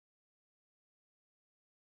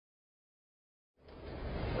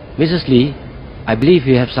Mrs. Lee, I believe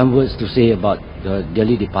you have some words to say about the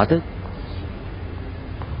dearly departed.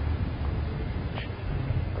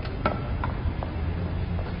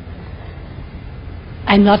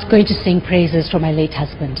 I'm not going to sing praises for my late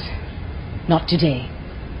husband. Not today.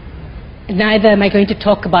 Neither am I going to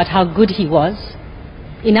talk about how good he was.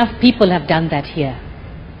 Enough people have done that here.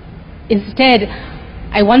 Instead,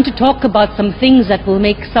 I want to talk about some things that will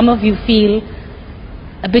make some of you feel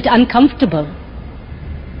a bit uncomfortable.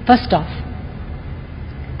 First off,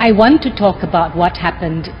 I want to talk about what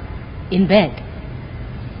happened in bed.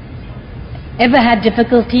 Ever had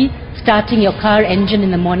difficulty starting your car engine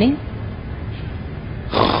in the morning?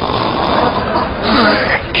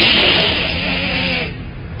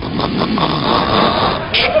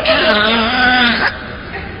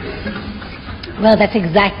 Well, that's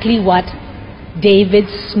exactly what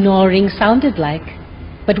David's snoring sounded like.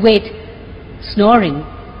 But wait, snoring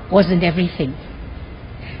wasn't everything.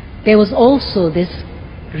 There was also this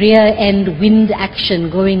rear-end wind action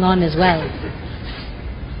going on as well.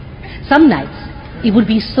 Some nights, it would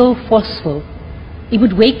be so forceful, it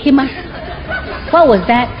would wake him up. What was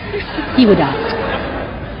that? He would ask.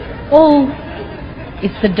 Oh,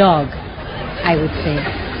 it's the dog, I would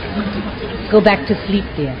say. Go back to sleep,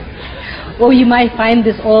 dear. Oh, you might find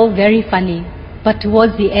this all very funny, but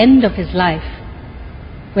towards the end of his life,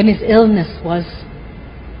 when his illness was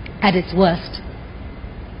at its worst,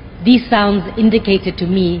 these sounds indicated to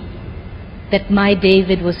me that my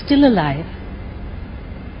David was still alive.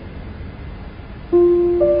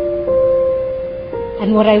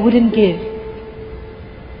 And what I wouldn't give,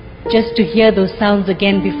 just to hear those sounds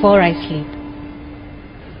again before I sleep.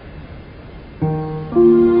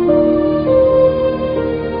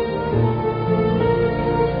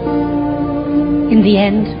 In the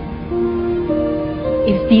end,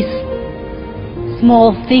 it's these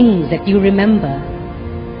small things that you remember,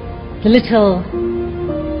 the little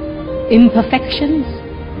imperfections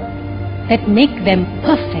that make them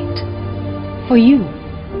perfect for you.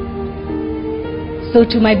 So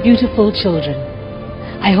to my beautiful children,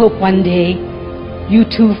 I hope one day you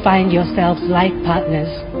too find yourselves life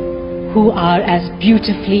partners who are as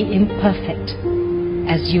beautifully imperfect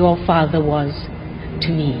as your father was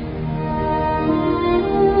to me.